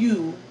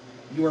skew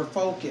your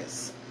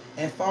focus.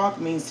 And fog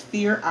means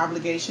fear,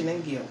 obligation,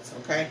 and guilt,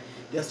 okay?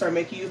 They'll start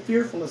making you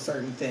fearful of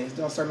certain things.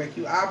 They'll start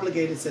making you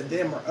obligated to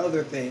them or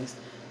other things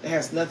that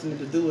has nothing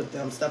to do with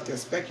them, stuff they're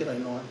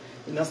speculating on.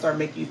 And they'll start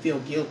making you feel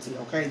guilty,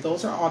 okay?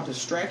 Those are all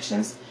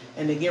distractions.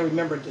 And again,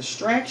 remember,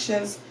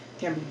 distractions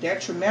can be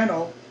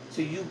detrimental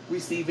to you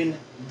receiving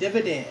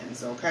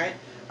dividends, okay?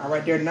 All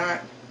right, they're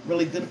not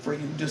really good for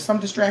you. Just some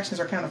distractions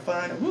are kind of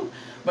fun,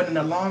 but in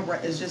the long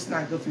run, it's just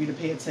not good for you to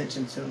pay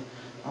attention to,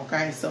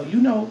 okay? So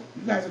you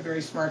guys are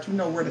very smart. You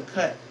know where to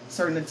cut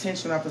certain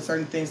attention off of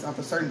certain things, off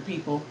of certain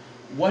people,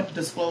 what to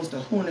disclose to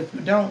who, and if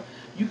you don't,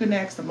 you can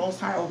ask the Most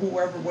High or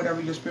whoever,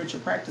 whatever your spiritual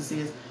practice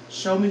is,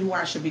 show me who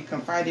I should be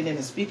confiding in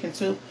and speaking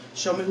to,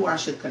 show me who I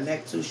should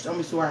connect to, show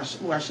me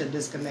who I should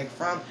disconnect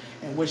from,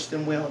 and wish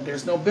them well.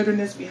 There's no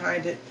bitterness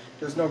behind it.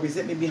 There's no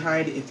resentment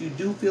behind it. If you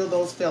do feel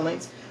those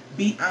feelings,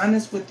 be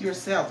honest with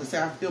yourself and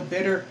say, I feel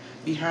bitter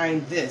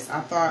behind this.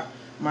 I thought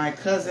my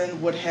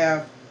cousin would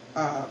have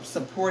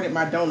supported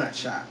my donut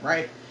shop,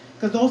 right?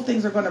 Because those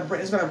things are going to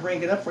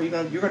bring it up for you.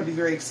 You're going to be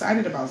very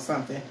excited about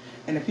something,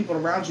 and the people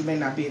around you may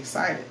not be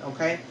excited.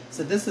 Okay,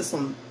 so this is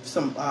some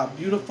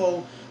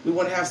beautiful. We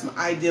want to have some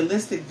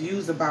idealistic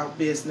views about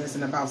business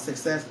and about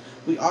success.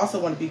 We also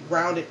want to be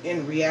grounded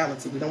in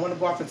reality. We don't want to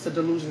go off into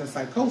delusion and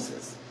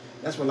psychosis.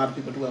 That's where a lot of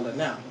people dwell in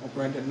now.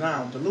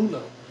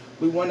 Delulu.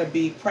 We want to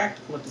be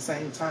practical at the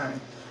same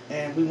time,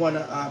 and we want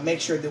to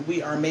make sure that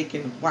we are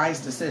making wise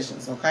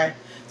decisions. Okay,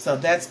 so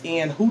that's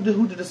in who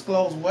to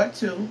disclose what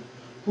to,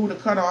 who to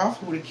cut off,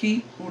 who to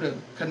keep, who to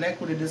connect,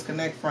 who to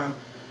disconnect from,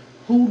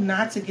 who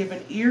not to give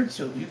an ear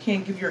to. You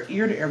can't give your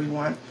ear to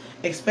everyone,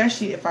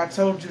 especially if I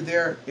told you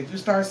if you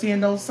start seeing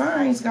those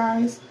signs,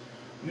 guys,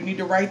 you need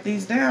to write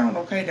these down,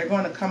 okay? They're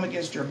going to come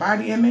against your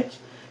body image.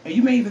 And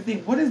you may even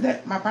think, what does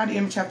my body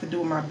image have to do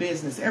with my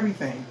business?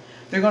 Everything.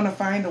 They're going to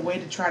find a way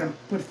to try to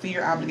put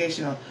fear,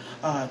 obligation.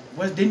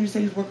 Didn't you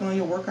say he's working on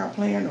your workout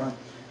plan? Or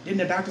didn't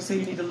the doctor say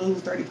you need to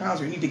lose 30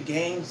 pounds or you need to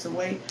gain some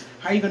weight?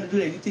 How are you going to do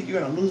that? You think you're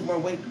going to lose more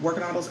weight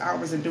working all those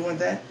hours and doing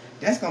that?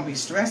 That's going to be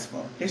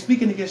stressful. They're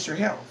speaking against your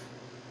health.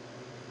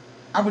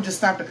 I would just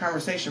stop the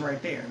conversation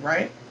right there,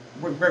 right?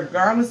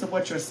 Regardless of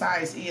what your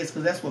size is,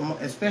 because that's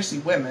what, especially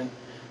women,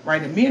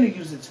 right? And men are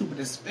using it too, but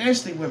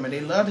especially women,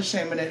 they love to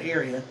shame in that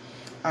area.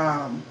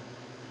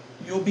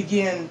 You'll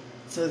begin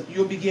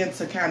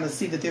to kind of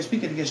see that they're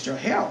speaking against your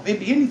health. It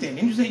be anything.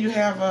 Didn't you say you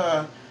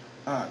have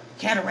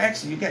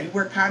cataracts and you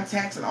wear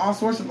contacts and all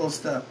sorts of little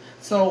stuff?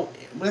 So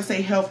let's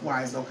say health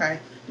wise, okay?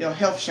 They'll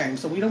health shame.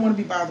 So we don't want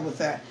to be bothered with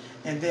that.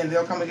 And then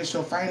they'll come against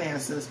your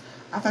finances.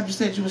 I thought you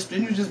said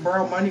didn't you just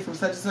borrow money from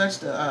such and such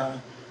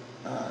to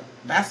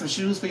buy some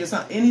shoes for your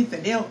son?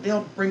 Anything.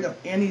 They'll bring up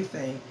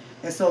anything.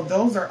 And so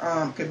those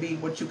are could be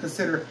what you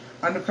consider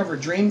undercover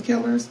dream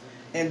killers.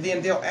 And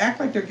then they'll act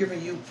like they're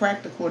giving you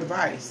practical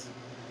advice.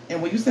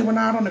 And when you say, well,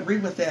 no, I don't agree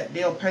with that,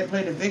 they'll play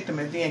the victim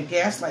and then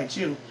gaslight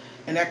you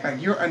and act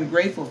like you're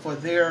ungrateful for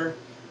their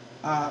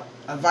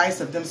advice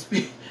of them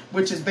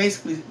which is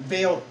basically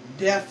veiled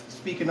death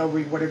speaking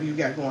over whatever you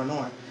got going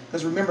on.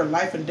 Because remember,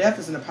 life and death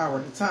is in the power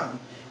of the tongue.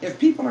 If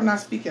people are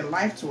not speaking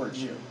life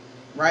towards you,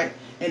 right?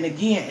 And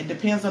again, it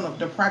depends on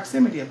the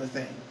proximity of the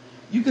thing.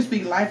 You can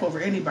speak life over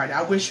anybody.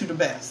 I wish you the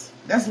best.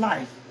 That's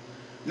life.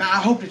 Now, I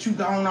hope that you've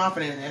gone off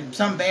and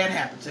something bad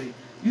happened to you.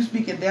 You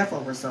speaking death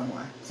over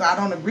someone. So I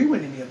don't agree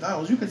with any of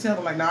those. You can tell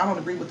them, like, no, I don't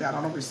agree with that.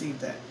 I don't receive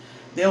that.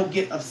 They'll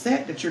get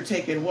upset that you're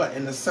taking what?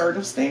 An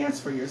assertive stance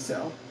for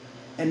yourself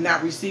and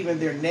not receiving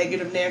their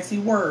negative Nancy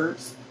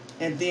words.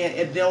 And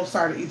then they'll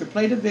start to either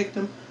play the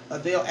victim or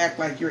they'll act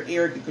like you're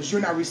arrogant because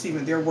you're not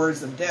receiving their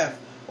words of death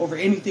over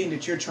anything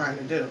that you're trying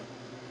to do.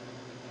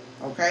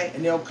 Okay?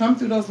 And they'll come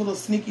through those little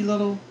sneaky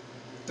little,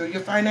 through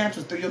your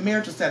financials, through your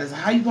marital status.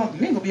 How you ain't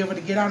gonna be able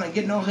to get out and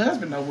get no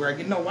husband nowhere,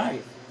 get no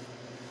wife.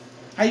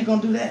 How you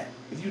gonna do that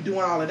if you're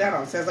doing all of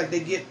that? It sounds like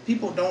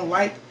people don't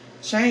like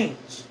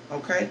change.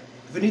 Okay?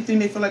 If anything,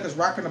 they feel like it's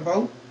rocking the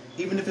boat,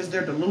 even if it's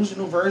their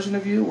delusional version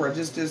of you or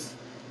just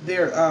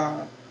their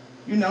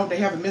they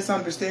have a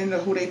misunderstanding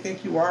of who they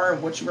think you are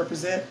and what you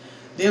represent.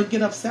 They'll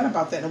get upset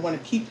about that and want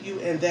to keep you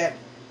in that,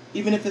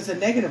 even if it's a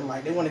negative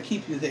light, they want to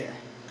keep you there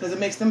because it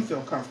makes them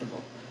feel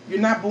comfortable. You're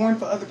not born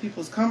for other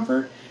people's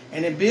comfort,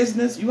 and in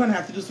business, you're going to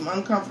have to do some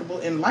uncomfortable.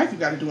 In life, you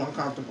got to do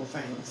uncomfortable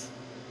things.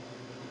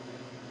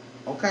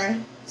 Okay?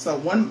 So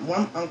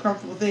one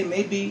uncomfortable thing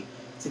may be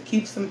to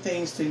keep some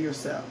things to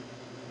yourself.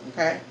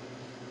 Okay?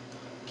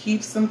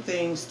 Keep some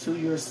things to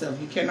yourself.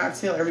 You cannot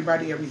tell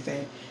everybody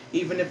everything,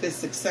 even if it's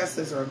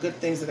successes or good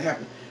things that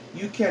happen.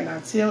 You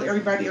cannot tell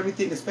everybody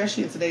everything,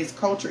 especially in today's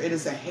culture. It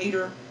is a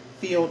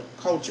hater-filled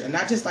culture, and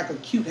not just like a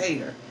cute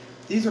hater.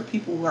 These are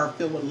people who are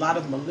filled with a lot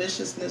of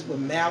maliciousness, with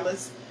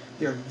malice.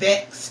 They're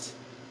vexed.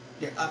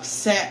 They're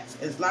upset.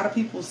 As a lot of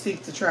people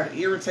seek to try to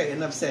irritate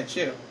and upset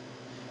you,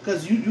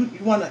 because you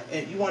want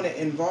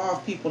to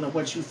involve people in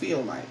what you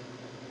feel like.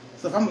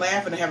 So if I'm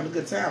laughing and having a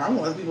good time, I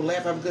want other people to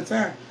laugh and have a good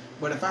time.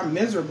 But if I'm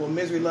miserable,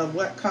 misery love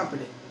what?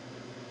 Company.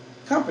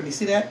 Company.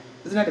 See that?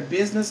 Isn't that a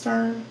business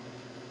term?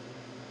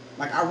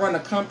 Like I run a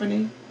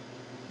company,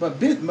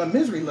 but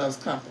misery loves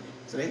company.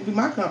 So they can be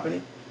my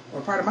company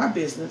or part of my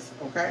business,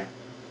 okay?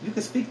 You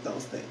can speak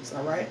those things,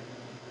 all right?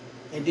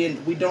 And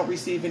then we don't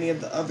receive any of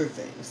the other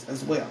things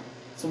as well.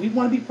 So we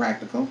want to be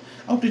practical.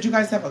 I hope that you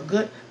guys have a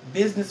good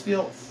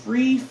business-filled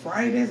free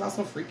Fridays,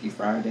 also Freaky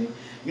Friday.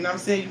 You know what I'm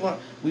saying?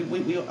 We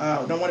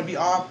don't want to be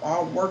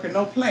all work and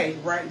no play,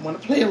 right? We want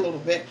to play a little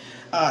bit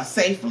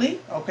safely,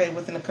 okay,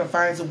 within the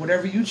confines of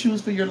whatever you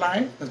choose for your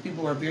life, because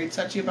people are very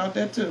touchy about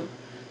that too.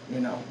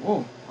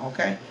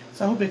 Okay?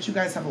 So I hope that you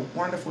guys have a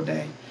wonderful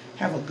day.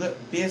 Have a good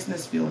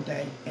business-filled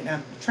day.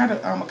 And try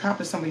to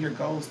accomplish some of your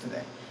goals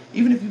today.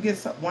 Even if you get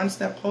one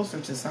step closer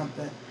to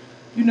something,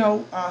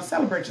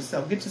 celebrate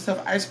yourself. Get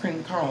yourself an ice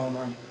cream cone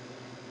or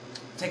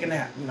take a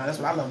nap. That's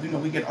what I love.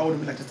 We get older,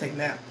 we like to take a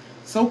nap.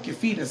 Soak your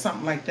feet or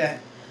something like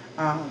that.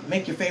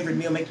 Make your favorite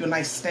meal. Make you a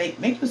nice steak.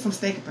 Make you some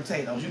steak and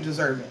potatoes. You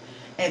deserve it.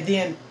 And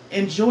then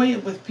enjoy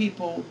it with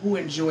people who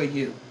enjoy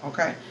you.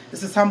 Okay?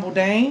 This is Humble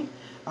Dane.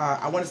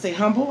 I want to stay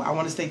humble. I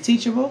want to stay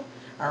teachable.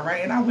 All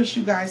right? And I wish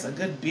you guys a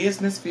good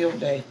business-filled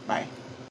day. Bye.